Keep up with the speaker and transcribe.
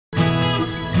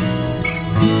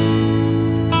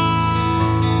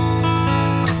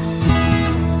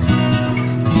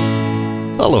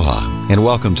Aloha, and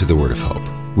welcome to the Word of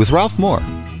Hope with Ralph Moore,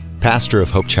 pastor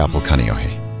of Hope Chapel,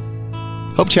 Kaneohe.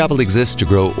 Hope Chapel exists to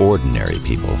grow ordinary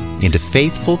people into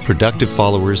faithful, productive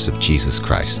followers of Jesus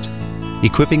Christ,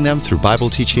 equipping them through Bible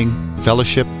teaching,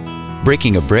 fellowship,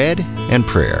 breaking of bread, and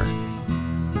prayer.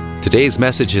 Today's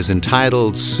message is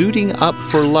entitled, Suiting Up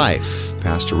for Life.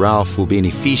 Pastor Ralph will be in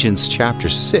Ephesians chapter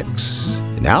 6.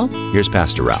 And now, here's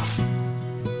Pastor Ralph.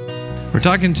 We're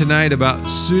talking tonight about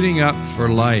suiting up for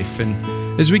life. And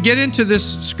as we get into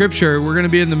this scripture, we're going to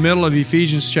be in the middle of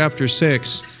Ephesians chapter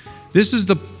 6. This is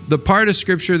the part of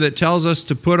scripture that tells us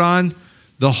to put on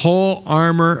the whole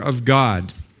armor of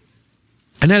God.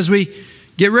 And as we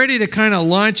get ready to kind of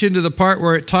launch into the part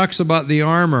where it talks about the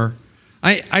armor,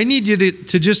 I need you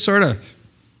to just sort of,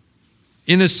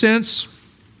 in a sense,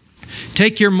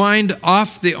 take your mind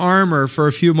off the armor for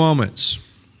a few moments.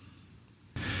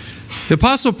 The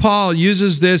Apostle Paul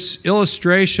uses this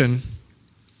illustration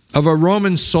of a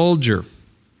Roman soldier.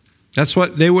 That's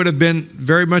what they would have been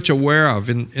very much aware of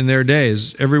in their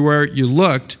days. Everywhere you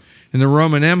looked in the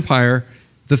Roman Empire,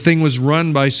 the thing was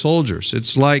run by soldiers.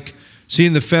 It's like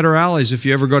seeing the federales if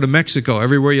you ever go to Mexico.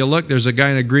 Everywhere you look, there's a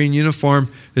guy in a green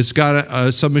uniform that's got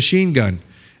a submachine gun.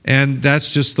 And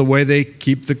that's just the way they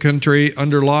keep the country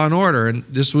under law and order. And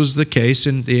this was the case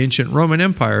in the ancient Roman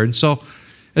Empire. And so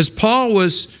as Paul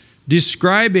was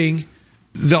describing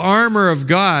the armor of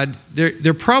God,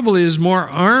 there probably is more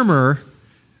armor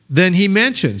than he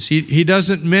mentions. He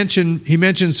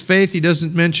mentions faith, he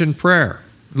doesn't mention prayer.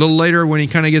 A little later when he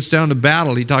kind of gets down to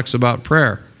battle, he talks about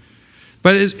prayer.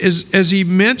 But as he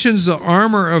mentions the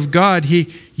armor of God,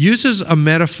 he uses a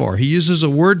metaphor. He uses a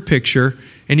word picture,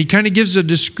 and he kind of gives a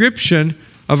description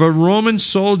of a Roman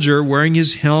soldier wearing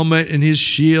his helmet and his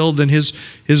shield and his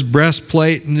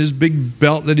breastplate and his big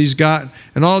belt that he's got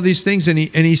and all these things. And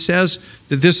he says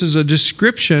that this is a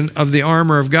description of the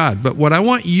armor of God. But what I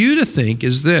want you to think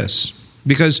is this,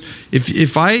 because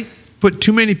if I put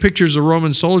too many pictures of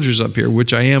Roman soldiers up here,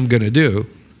 which I am going to do,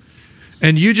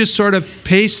 and you just sort of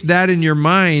paste that in your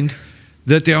mind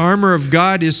that the armor of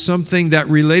God is something that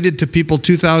related to people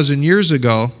 2,000 years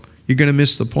ago, you're going to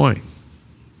miss the point.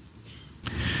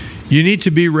 You need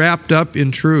to be wrapped up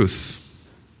in truth.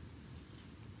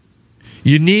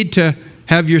 You need to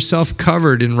have yourself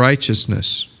covered in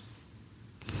righteousness.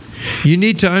 You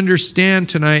need to understand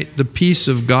tonight the peace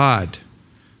of God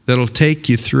that'll take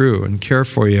you through and care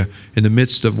for you in the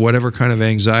midst of whatever kind of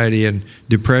anxiety and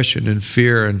depression and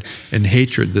fear and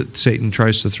hatred that Satan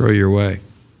tries to throw your way.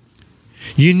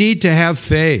 You need to have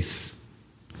faith.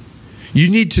 You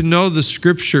need to know the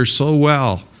scripture so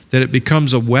well that it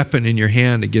becomes a weapon in your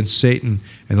hand against Satan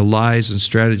and the lies and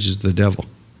strategies of the devil.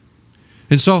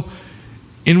 And so,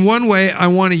 in one way, I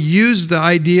want to use the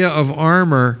idea of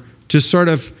armor to sort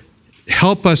of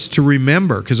help us to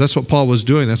remember, because that's what Paul was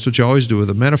doing. That's what you always do with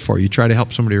a metaphor. You try to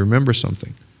help somebody remember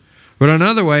something. But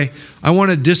another way, I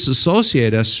want to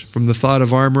disassociate us from the thought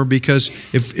of armor, because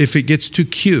if it gets too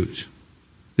cute,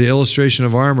 the illustration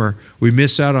of armor, we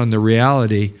miss out on the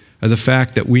reality of the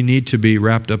fact that we need to be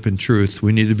wrapped up in truth.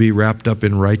 We need to be wrapped up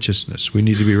in righteousness. We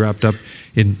need to be wrapped up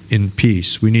in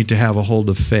peace. We need to have a hold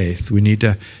of faith. We need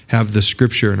to have the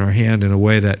scripture in our hand in a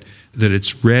way that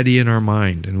it's ready in our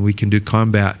mind and we can do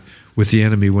combat with the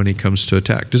enemy when he comes to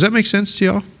attack. Does that make sense to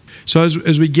y'all? So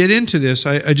as we get into this,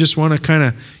 I just want to kind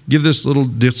of give this little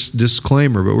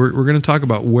disclaimer, but we're going to talk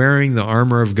about wearing the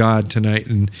armor of God tonight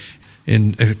and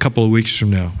in a couple of weeks from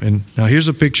now. And now here's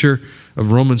a picture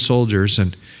of Roman soldiers,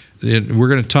 and we're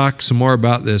going to talk some more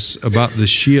about this, about the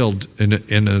shield in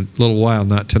a little while,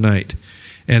 not tonight.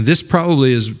 And this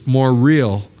probably is more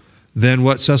real than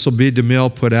what Cecil B.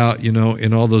 DeMille put out, in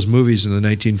all those movies in the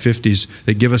 1950s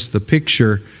that give us the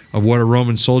picture of what a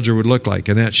Roman soldier would look like.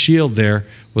 And that shield there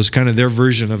was kind of their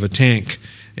version of a tank.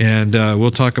 And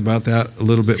we'll talk about that a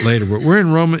little bit later. But we're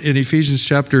in Ephesians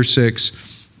chapter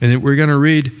 6, and we're going to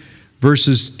read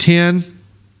verses 10.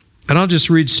 And I'll just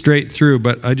read straight through,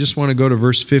 but I just want to go to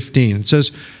verse 15. It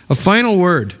says, "A final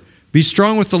word, be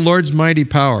strong with the Lord's mighty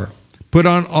power. Put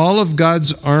on all of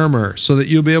God's armor so that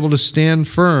you'll be able to stand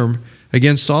firm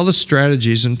against all the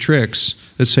strategies and tricks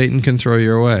that Satan can throw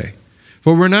your way.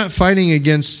 For we're not fighting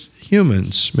against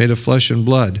humans made of flesh and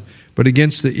blood, but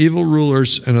against the evil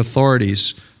rulers and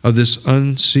authorities of this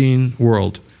unseen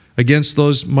world, against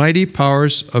those mighty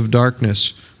powers of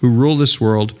darkness who rule this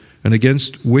world, and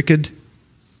against wicked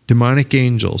demonic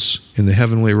angels in the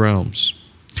heavenly realms.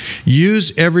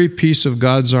 Use every piece of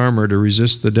God's armor to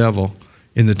resist the devil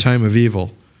in the time of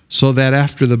evil, so that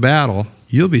after the battle,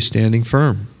 you'll be standing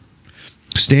firm.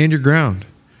 Stand your ground,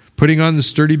 putting on the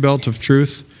sturdy belt of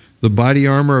truth, the body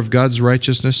armor of God's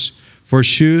righteousness, For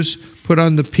shoes, put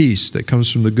on the peace that comes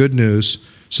from the good news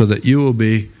so that you will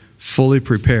be fully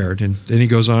prepared. And then he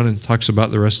goes on and talks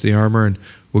about the rest of the armor, and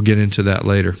we'll get into that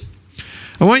later.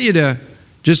 I want you to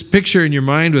just picture in your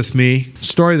mind with me a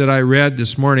story that I read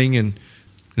this morning, and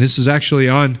this is actually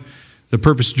on the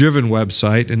Purpose Driven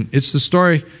website, and it's the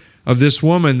story of this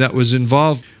woman that was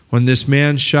involved when this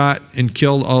man shot and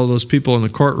killed all of those people in the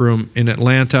courtroom in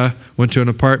Atlanta, went to an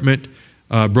apartment,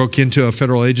 broke into a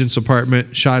federal agent's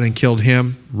apartment, shot and killed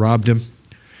him, robbed him,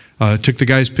 took the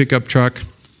guy's pickup truck,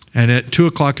 and at 2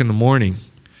 o'clock in the morning,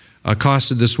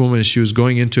 accosted this woman as she was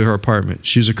going into her apartment.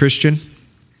 She's a Christian,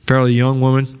 fairly young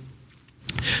woman,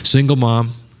 single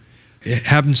mom. It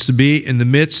happens to be in the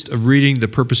midst of reading The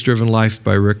Purpose-Driven Life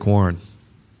by Rick Warren,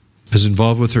 is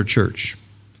involved with her church.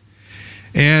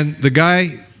 And the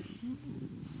guy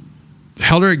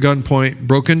held her at gunpoint,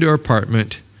 broke into her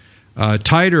apartment,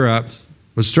 tied her up,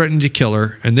 was threatening to kill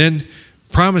her, and then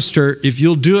promised her, if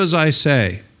you'll do as I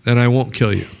say, then I won't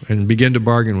kill you, and began to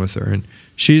bargain with her. And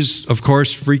she's, of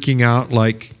course, freaking out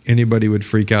like anybody would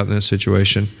freak out in this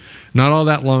situation. Not all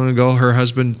that long ago, her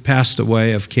husband passed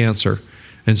away of cancer.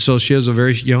 And so she has a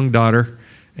very young daughter.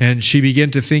 And she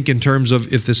began to think in terms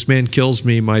of, if this man kills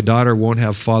me, my daughter won't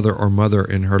have father or mother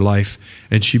in her life.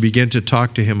 And she began to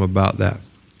talk to him about that.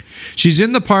 She's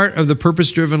in the part of the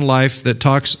Purpose-Driven Life that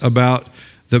talks about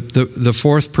the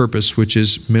fourth purpose, which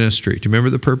is ministry. Do you remember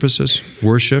the purposes?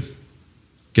 Worship,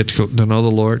 get to know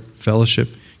the Lord, fellowship,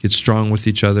 get strong with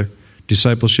each other,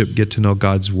 discipleship, get to know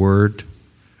God's word,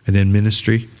 and then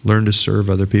ministry, learn to serve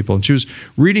other people. And she was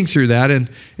reading through that,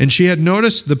 and she had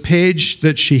noticed the page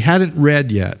that she hadn't read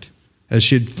yet, as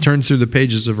she had turned through the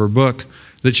pages of her book,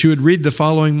 that she would read the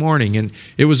following morning. And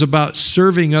it was about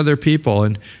serving other people.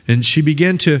 And she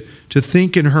began to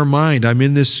think in her mind, I'm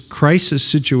in this crisis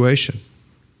situation.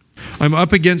 I'm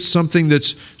up against something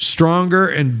that's stronger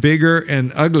and bigger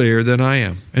and uglier than I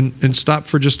am. And stop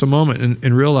for just a moment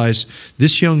and realize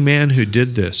this young man who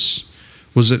did this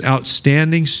was an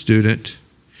outstanding student.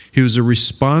 He was a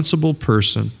responsible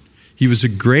person. He was a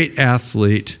great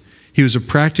athlete. He was a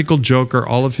practical joker.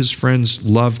 All of his friends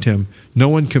loved him. No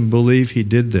one can believe he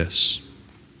did this.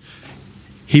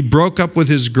 He broke up with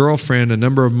his girlfriend a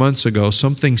number of months ago.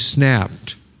 Something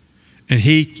snapped, and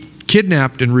he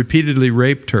kidnapped and repeatedly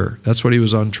raped her. That's what he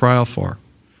was on trial for.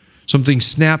 Something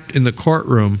snapped in the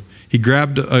courtroom. He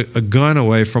grabbed a gun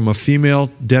away from a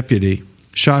female deputy,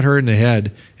 shot her in the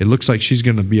head. It looks like she's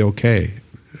going to be okay,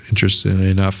 interestingly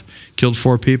enough. Killed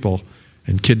 4 people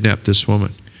and kidnapped this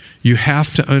woman. You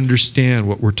have to understand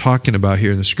what we're talking about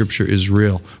here in the scripture is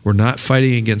real. We're not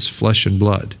fighting against flesh and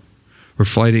blood. We're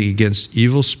fighting against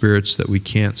evil spirits that we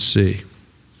can't see,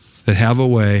 that have a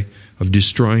way of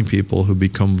destroying people who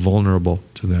become vulnerable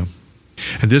to them.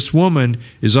 And this woman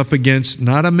is up against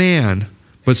not a man,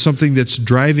 but something that's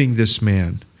driving this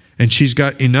man. And she's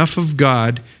got enough of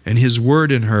God and His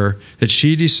Word in her that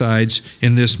she decides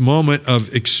in this moment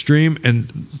of extreme,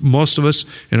 and most of us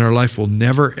in our life will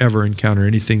never, ever encounter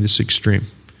anything this extreme.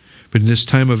 But in this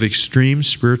time of extreme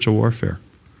spiritual warfare,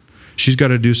 she's got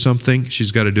to do something.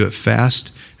 She's got to do it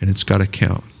fast, and it's got to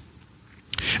count.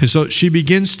 And so she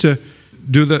begins to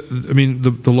do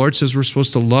the Lord says we're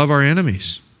supposed to love our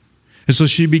enemies. And so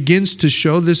she begins to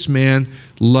show this man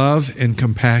love and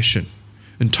compassion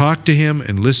and talk to him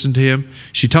and listen to him.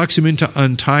 She talks him into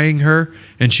untying her,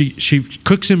 and she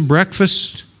cooks him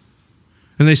breakfast,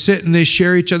 and they sit and they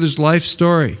share each other's life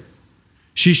story.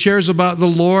 She shares about the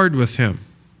Lord with him.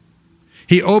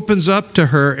 He opens up to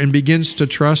her and begins to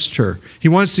trust her. He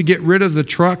wants to get rid of the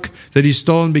truck that he's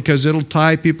stolen because it'll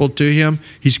tie people to him.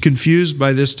 He's confused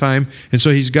by this time, and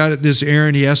so he's got this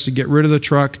errand. He has to get rid of the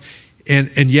truck, and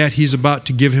yet he's about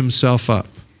to give himself up.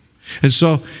 And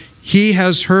so he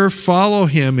has her follow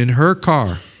him in her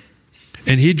car,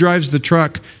 and he drives the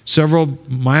truck several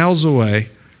miles away,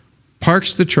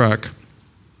 parks the truck.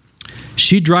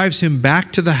 She drives him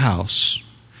back to the house.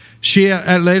 She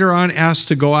later on asks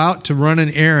to go out to run an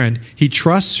errand. He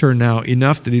trusts her now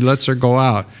enough that he lets her go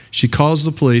out. She calls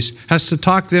the police, has to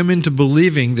talk them into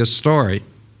believing this story,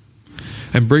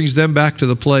 and brings them back to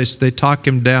the place. They talk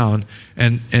him down,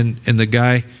 and the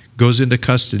guy goes into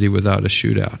custody without a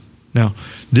shootout. Now,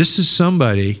 this is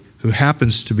somebody who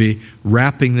happens to be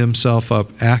wrapping themselves up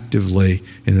actively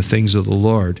in the things of the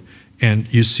Lord.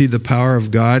 And you see the power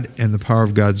of God and the power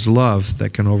of God's love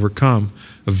that can overcome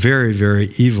a very, very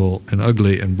evil and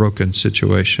ugly and broken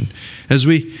situation. As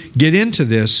we get into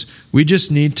this, we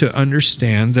just need to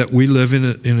understand that we live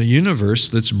in a universe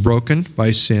that's broken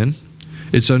by sin.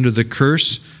 It's under the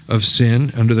curse of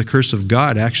sin, under the curse of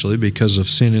God, actually, because of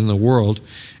sin in the world.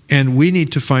 And we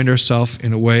need to find ourselves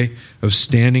in a way of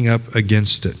standing up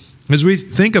against it. As we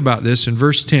think about this in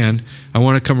verse 10, I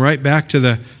want to come right back to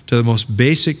the most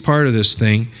basic part of this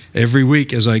thing every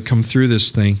week as I come through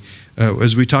this thing.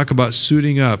 As we talk about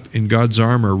suiting up in God's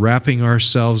armor, wrapping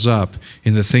ourselves up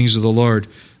in the things of the Lord,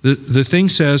 the thing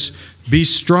says, be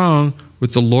strong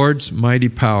with the Lord's mighty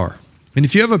power. And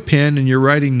if you have a pen and you're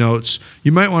writing notes,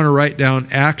 you might want to write down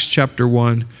Acts chapter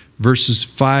 1, verses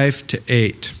 5 to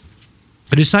 8.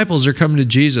 The disciples are coming to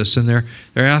Jesus and they're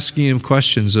asking him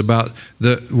questions about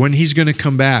when he's going to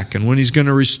come back and when he's going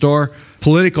to restore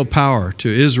political power to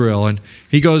Israel. And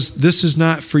he goes, this is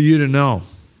not for you to know.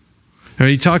 And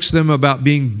he talks to them about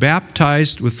being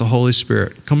baptized with the Holy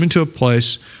Spirit, coming to a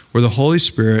place where the Holy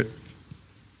Spirit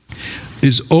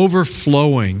is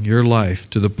overflowing your life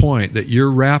to the point that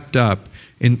you're wrapped up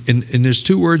in there's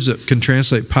two words that can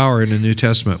translate power in the New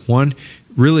Testament. One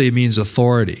really means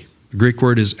authority. The Greek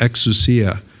word is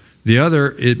exousia. The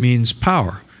other, it means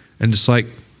power. And it's like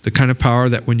the kind of power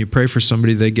that when you pray for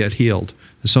somebody, they get healed.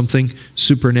 Something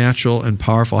supernatural and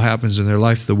powerful happens in their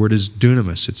life. The word is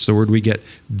dunamis. It's the word we get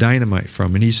dynamite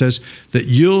from. And he says that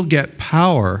you'll get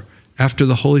power after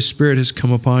the Holy Spirit has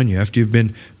come upon you, after you've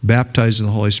been baptized in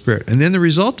the Holy Spirit. And then the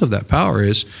result of that power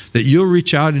is that you'll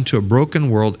reach out into a broken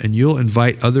world and you'll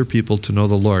invite other people to know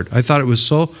the Lord. I thought it was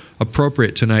so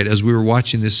appropriate tonight as we were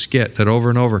watching this skit that over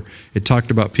and over it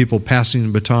talked about people passing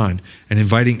the baton and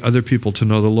inviting other people to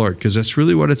know the Lord, because that's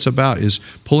really what it's about, is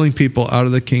pulling people out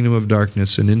of the kingdom of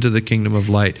darkness and into the kingdom of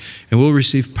light. And we'll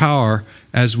receive power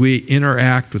as we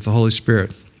interact with the Holy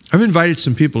Spirit. I've invited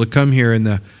some people to come here, and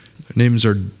their names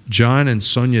are John and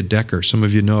Sonia Decker. Some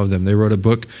of you know of them. They wrote a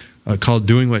book called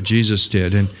Doing What Jesus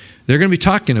Did. And they're going to be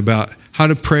talking about how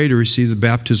to pray to receive the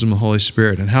baptism of the Holy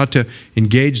Spirit and how to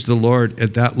engage the Lord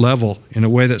at that level in a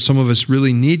way that some of us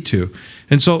really need to.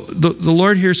 And so the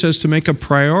Lord here says to make a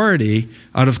priority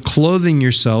out of clothing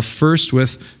yourself first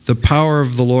with the power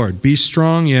of the Lord. Be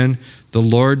strong in the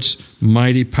Lord's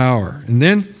mighty power. And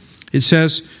then it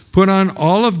says, put on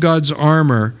all of God's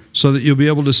armor so that you'll be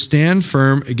able to stand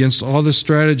firm against all the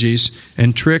strategies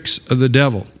and tricks of the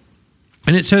devil.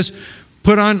 And it says,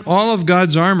 put on all of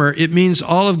God's armor. It means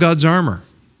all of God's armor.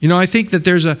 You know, I think that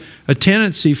there's a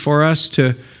tendency for us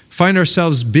to find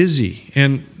ourselves busy.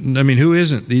 And, I mean, who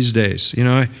isn't these days? You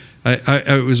know,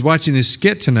 I was watching this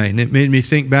skit tonight, and it made me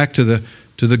think back to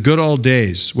the good old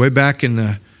days, way back in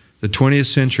the 20th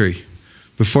century,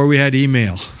 before we had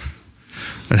email.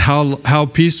 And how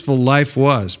peaceful life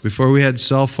was before we had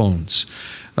cell phones.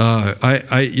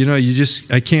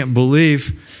 I can't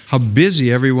believe how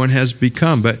busy everyone has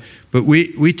become. But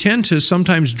we tend to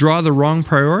sometimes draw the wrong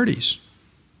priorities.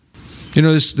 You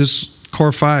know, this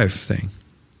core 5 thing: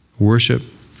 worship,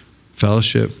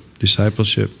 fellowship,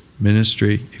 discipleship,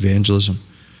 ministry, evangelism.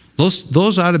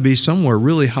 Those ought to be somewhere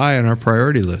really high on our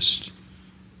priority list.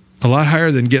 A lot higher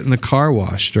than getting the car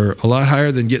washed, or a lot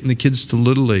higher than getting the kids to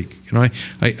Little League. You know,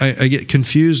 I get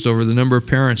confused over the number of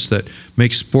parents that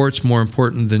make sports more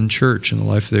important than church in the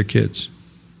life of their kids,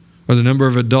 or the number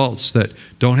of adults that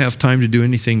don't have time to do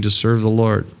anything to serve the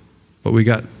Lord. But we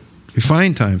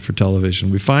find time for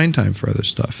television, we find time for other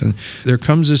stuff, and there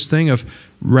comes this thing of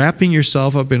wrapping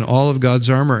yourself up in all of God's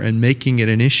armor and making it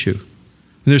an issue.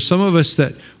 And there's some of us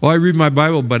that, I read my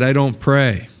Bible, but I don't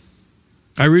pray.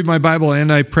 I read my Bible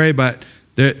and I pray, but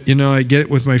I get it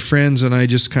with my friends and I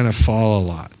just kind of fall a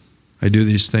lot. I do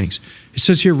these things. It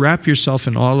says here, wrap yourself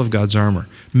in all of God's armor.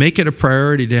 Make it a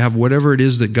priority to have whatever it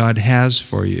is that God has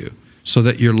for you, so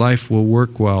that your life will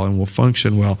work well and will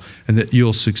function well, and that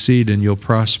you'll succeed and you'll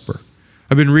prosper.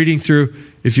 I've been reading through,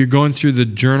 if you're going through the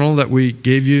journal that we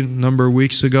gave you a number of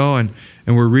weeks ago, and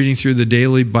we're reading through the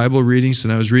daily Bible readings,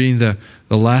 and I was reading the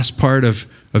last part of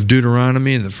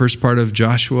Deuteronomy and the first part of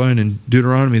Joshua. And in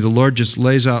Deuteronomy, the Lord just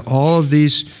lays out all of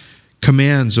these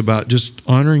commands about just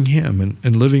honoring Him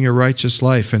and living a righteous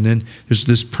life. And then there's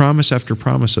this promise after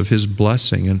promise of His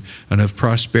blessing and of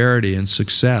prosperity and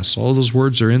success. All those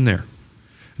words are in there.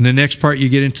 And the next part, you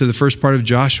get into the first part of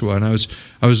Joshua. And I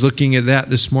was looking at that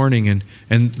this morning.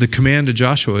 And the command to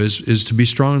Joshua is to be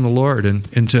strong in the Lord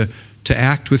and to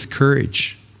act with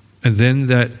courage. And then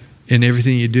that in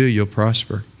everything you do, you'll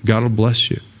prosper. God will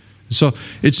bless you. So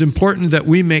it's important that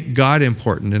we make God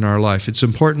important in our life. It's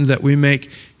important that we make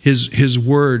His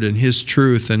word and His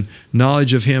truth and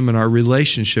knowledge of Him and our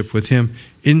relationship with Him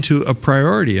into a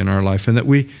priority in our life, and that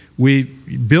we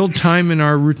build time in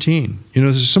our routine. You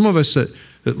know, there's some of us that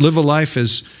live a life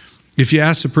as, if you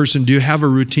ask a person, do you have a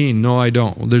routine? No, I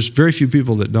don't. Well, there's very few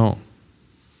people that don't.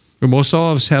 But most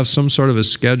all of us have some sort of a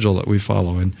schedule that we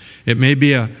follow, and it may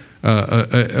be a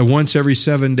once every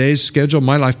 7 days schedule.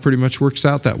 My life pretty much works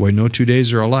out that way. No 2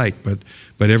 days are alike, but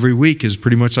every week is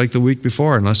pretty much like the week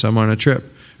before, unless I'm on a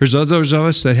trip. There's others of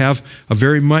us that have a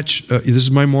very much, this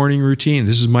is my morning routine.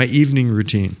 This is my evening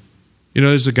routine. You know,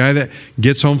 there's a guy that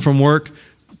gets home from work,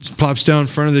 plops down in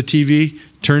front of the TV,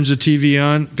 turns the TV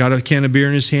on, got a can of beer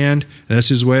in his hand, and that's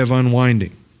his way of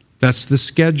unwinding. That's the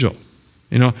schedule.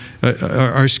 You know,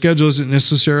 our schedule isn't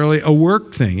necessarily a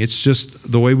work thing. It's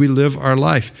just the way we live our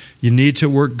life. You need to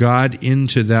work God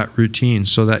into that routine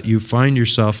so that you find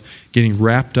yourself getting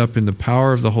wrapped up in the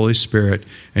power of the Holy Spirit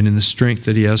and in the strength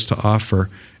that He has to offer,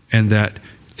 and that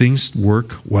things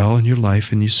work well in your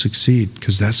life and you succeed,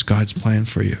 because that's God's plan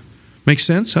for you. Makes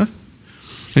sense, huh?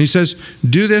 And He says,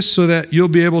 do this so that you'll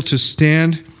be able to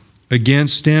stand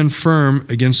firm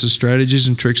against the strategies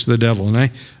and tricks of the devil. And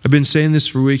I've been saying this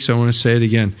for weeks. I want to say it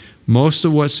again. Most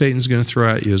of what Satan's going to throw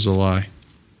at you is a lie.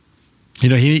 You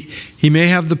know, he may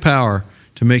have the power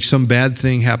to make some bad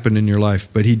thing happen in your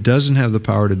life, but he doesn't have the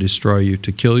power to destroy you,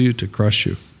 to kill you, to crush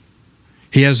you.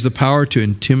 He has the power to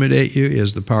intimidate you. He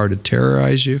has the power to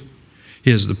terrorize you.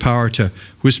 He has the power to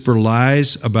whisper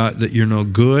lies about that you're no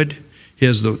good. He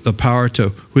has the power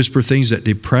to whisper things that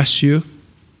depress you.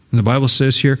 And the Bible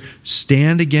says here,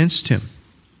 stand against him.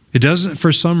 It doesn't,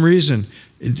 for some reason,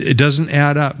 it doesn't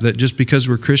add up that just because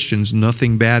we're Christians,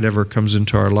 nothing bad ever comes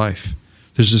into our life.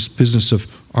 There's this business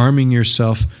of arming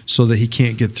yourself so that he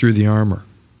can't get through the armor.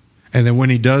 And then when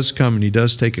he does come and he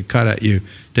does take a cut at you,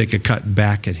 take a cut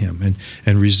back at him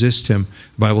and resist him.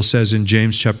 The Bible says in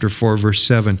James chapter 4, verse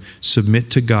 7, submit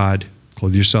to God,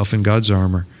 clothe yourself in God's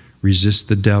armor, resist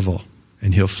the devil,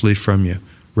 and he'll flee from you.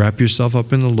 Wrap yourself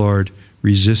up in the Lord,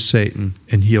 resist Satan,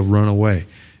 and he'll run away.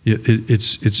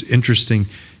 It's interesting,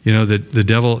 you know, that the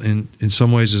devil in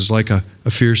some ways is like a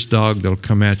fierce dog that'll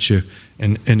come at you.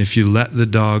 And if you let the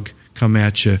dog come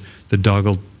at you, the dog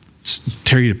will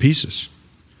tear you to pieces.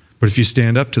 But if you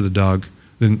stand up to the dog,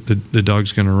 then the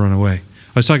dog's going to run away.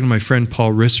 I was talking to my friend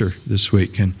Paul Risser this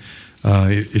week, and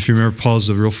if you remember, Paul's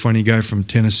a real funny guy from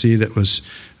Tennessee that was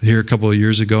here a couple of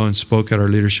years ago and spoke at our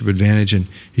Leadership Advantage, and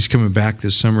he's coming back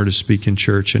this summer to speak in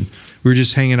church. And we were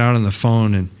just hanging out on the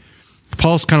phone, and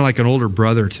Paul's kind of like an older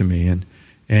brother to me,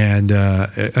 and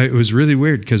it was really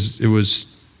weird because it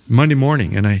was Monday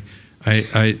morning, and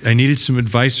I needed some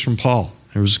advice from Paul.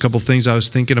 There was a couple things I was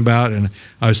thinking about, and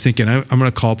I was thinking I'm going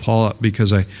to call Paul up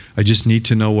because I just need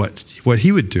to know what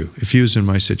he would do if he was in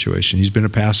my situation. He's been a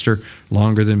pastor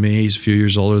longer than me. He's a few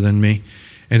years older than me.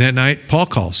 And that night, Paul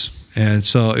calls. And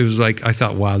so it was like, I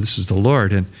thought, wow, this is the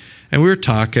Lord. And we were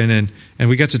talking, and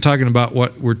we got to talking about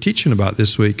what we're teaching about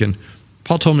this week. And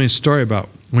Paul told me a story about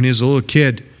when he was a little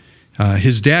kid.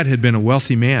 His dad had been a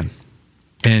wealthy man,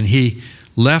 and he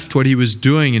left what he was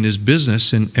doing in his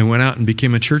business and went out and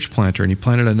became a church planter. And he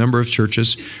planted a number of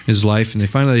churches in his life. And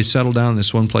they settled down in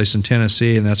this one place in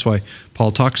Tennessee, and that's why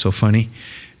Paul talks so funny.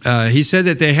 He said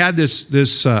that they had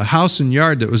this house and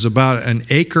yard that was about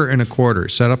 1.25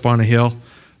 acres, set up on a hill.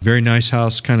 Very nice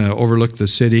house, kind of overlooked the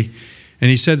city.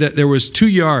 And he said that there was 2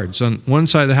 yards. On one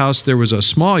side of the house, there was a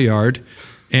small yard,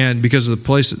 and because of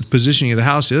the positioning of the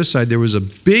house, the other side, there was a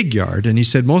big yard. And he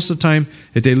said most of the time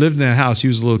that they lived in that house, he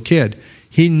was a little kid,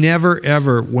 he never,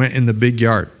 ever went in the big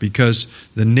yard because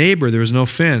the neighbor, there was no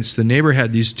fence, the neighbor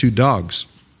had these 2 dogs.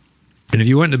 And if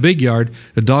you went in the big yard,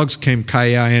 the dogs came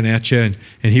ki-ying at you,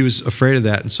 and he was afraid of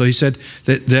that. And so he said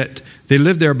that they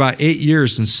lived there about 8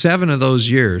 years, and 7 of those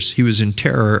years, he was in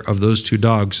terror of those 2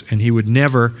 dogs, and he would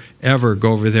never, ever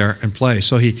go over there and play.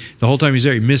 So the whole time he was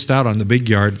there, he missed out on the big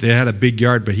yard. They had a big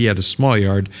yard, but he had a small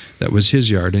yard that was his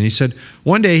yard. And he said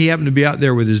one day he happened to be out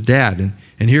there with his dad,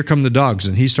 and here come the dogs,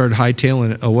 and he started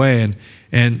hightailing it away,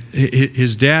 and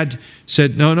his dad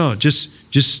said, no,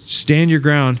 just stand your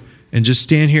ground, and just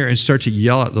stand here and start to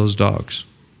yell at those dogs.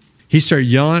 He started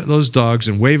yelling at those dogs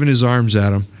and waving his arms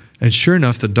at them. And sure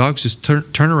enough, the dogs just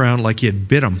turned around like he had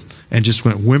bit them and just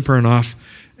went whimpering off.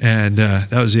 And that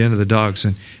was the end of the dogs.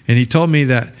 And he told me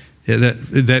that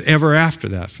ever after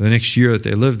that, for the next year that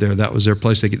they lived there, that was their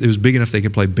place. It was big enough they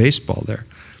could play baseball there.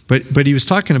 But he was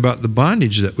talking about the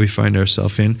bondage that we find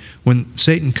ourselves in when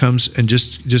Satan comes and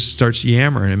just starts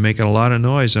yammering and making a lot of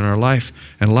noise in our life.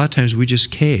 And a lot of times we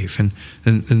just cave. And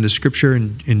the scripture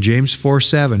in James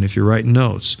 4:7, if you're writing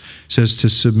notes, says to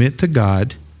submit to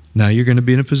God. Now you're going to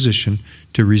be in a position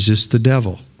to resist the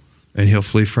devil, and he'll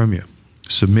flee from you.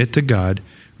 Submit to God,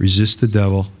 resist the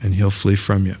devil, and he'll flee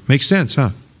from you. Makes sense, huh?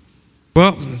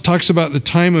 Well, it talks about the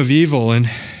time of evil, and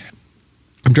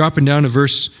I'm dropping down to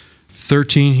verse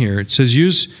 13 here. It says,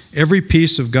 use every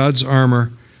piece of God's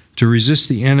armor to resist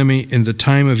the enemy in the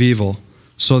time of evil,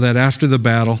 so that after the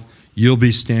battle, you'll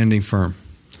be standing firm.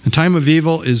 The time of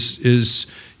evil is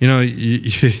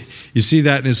you see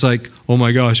that and it's like, oh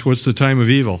my gosh, what's the time of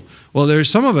evil? Well, there's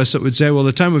some of us that would say, well,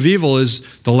 the time of evil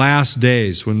is the last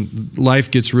days when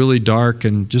life gets really dark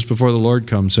and just before the Lord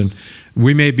comes. And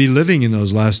we may be living in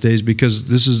those last days because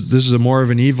this is a more of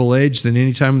an evil age than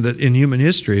any time in human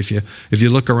history. If you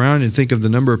look around and think of the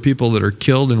number of people that are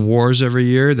killed in wars every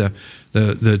year,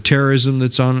 the terrorism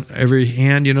that's on every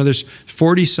hand, there's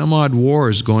 40 some odd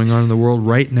wars going on in the world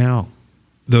right now.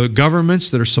 The governments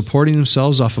that are supporting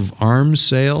themselves off of arms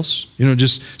sales,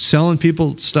 just selling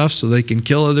people stuff so they can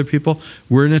kill other people,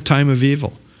 we're in a time of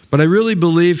evil. But I really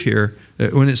believe here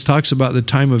that when it talks about the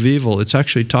time of evil, it's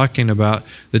actually talking about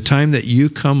the time that you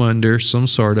come under some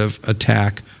sort of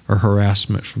attack or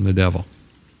harassment from the devil.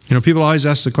 People always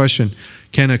ask the question,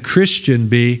 can a Christian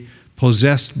be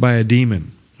possessed by a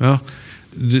demon? Well,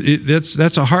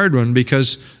 that's a hard one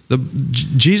because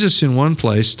Jesus in one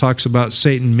place talks about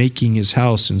Satan making his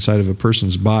house inside of a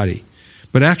person's body.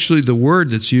 But actually the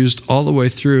word that's used all the way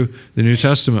through the New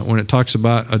Testament when it talks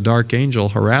about a dark angel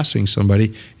harassing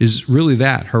somebody is really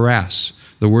that, harass.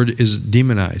 The word is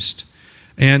demonized.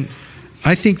 And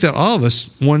I think that all of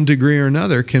us, one degree or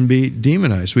another, can be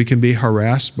demonized. We can be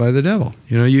harassed by the devil.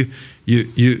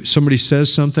 Somebody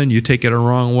says something, you take it a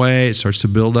wrong way, it starts to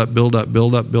build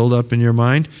up in your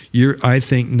mind. You're, I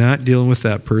think, not dealing with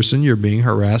that person. You're being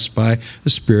harassed by a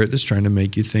spirit that's trying to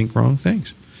make you think wrong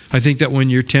things. I think that when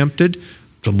you're tempted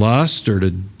to lust or to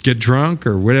get drunk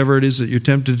or whatever it is that you're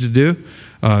tempted to do,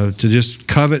 to just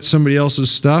covet somebody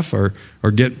else's stuff or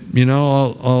get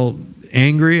all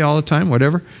angry all the time,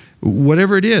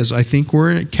 whatever it is, I think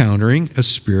we're encountering a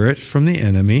spirit from the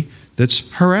enemy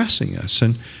that's harassing us.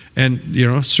 And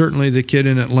certainly the kid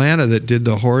in Atlanta that did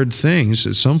the horrid things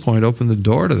at some point opened the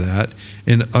door to that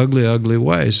in ugly, ugly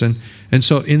ways. And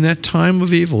so in that time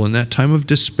of evil, in that time of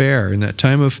despair, in that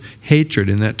time of hatred,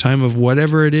 in that time of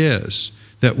whatever it is,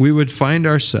 that we would find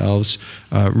ourselves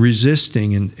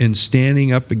resisting and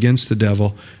standing up against the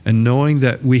devil and knowing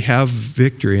that we have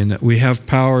victory and that we have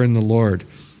power in the Lord.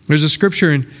 There's a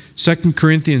scripture in 2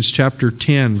 Corinthians chapter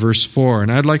 10, verse 4,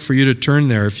 and I'd like for you to turn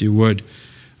there if you would.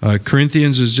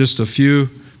 Corinthians is just a few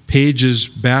pages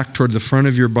back toward the front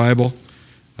of your Bible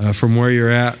from where you're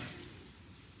at.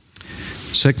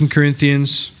 2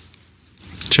 Corinthians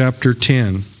chapter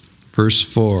 10, verse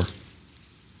 4.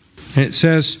 And it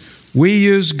says, "We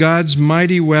use God's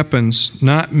mighty weapons,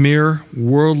 not mere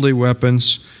worldly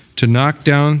weapons, to knock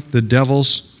down the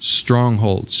devil's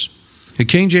strongholds." The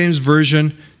King James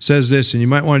Version says this, and you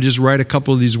might want to just write a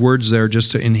couple of these words there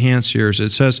just to enhance yours.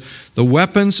 It says, "The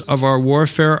weapons of our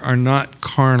warfare are not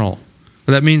carnal."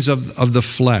 That means of the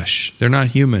flesh. They're not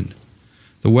human.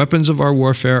 The weapons of our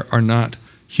warfare are not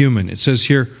human. It says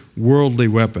here, worldly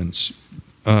weapons,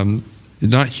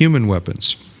 not human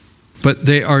weapons. But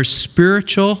they are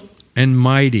spiritual and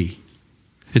mighty.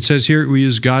 It says here we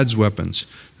use God's weapons.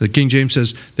 The King James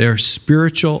says they are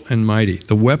spiritual and mighty.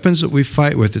 The weapons that we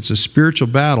fight with, it's a spiritual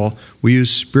battle. We use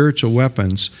spiritual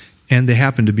weapons, and they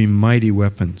happen to be mighty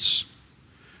weapons.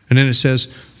 And then it says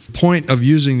the point of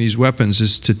using these weapons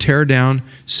is to tear down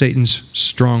Satan's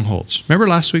strongholds. Remember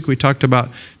last week we talked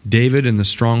about David and the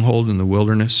stronghold in the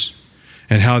wilderness,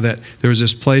 and how that there was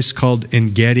this place called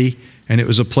En-Gedi, and it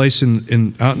was a place out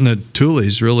in the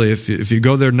Tules, really. If you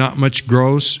go there, not much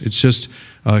grows. It's just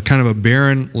kind of a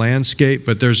barren landscape,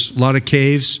 but there's a lot of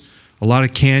caves, a lot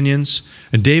of canyons.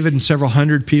 And David and several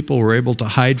hundred people were able to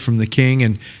hide from the king.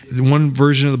 And one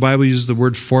version of the Bible uses the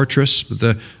word fortress, but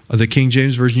the King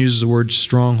James Version uses the word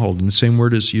stronghold. And the same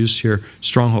word is used here,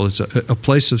 stronghold. It's a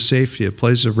place of safety, a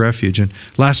place of refuge. And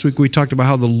last week we talked about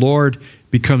how the Lord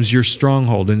becomes your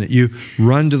stronghold and that you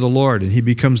run to the Lord and he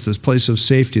becomes this place of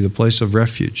safety, the place of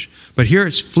refuge. But here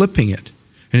it's flipping it.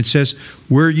 And it says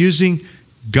we're using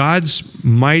God's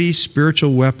mighty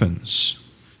spiritual weapons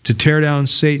to tear down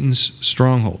Satan's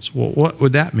strongholds. Well, what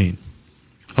would that mean?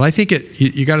 Well, I think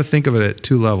you got to think of it at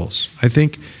two levels. I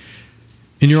think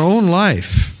in your own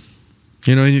life,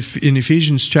 in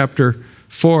Ephesians chapter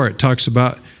 4, it talks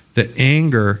about that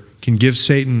anger can give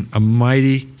Satan a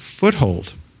mighty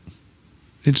foothold.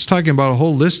 It's talking about a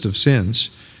whole list of sins.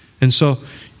 And so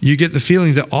you get the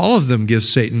feeling that all of them give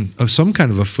Satan some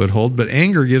kind of a foothold, but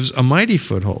anger gives a mighty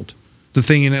foothold. The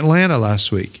thing in Atlanta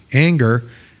last week, anger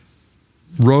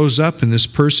rose up in this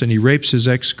person. He rapes his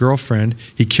ex-girlfriend.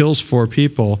 He kills 4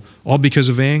 people, all because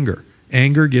of anger.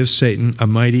 Anger gives Satan a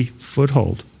mighty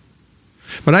foothold.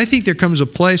 But I think there comes a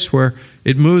place where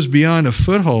it moves beyond a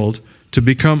foothold to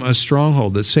become a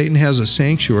stronghold, that Satan has a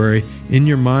sanctuary in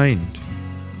your mind.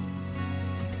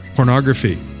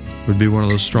 Pornography would be one of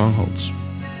those strongholds.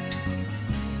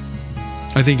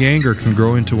 I think anger can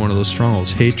grow into one of those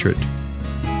strongholds. Hatred,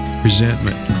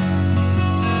 resentment.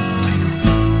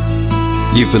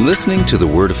 You've been listening to The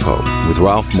Word of Hope with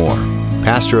Ralph Moore,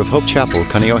 pastor of Hope Chapel,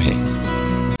 Kaneohe.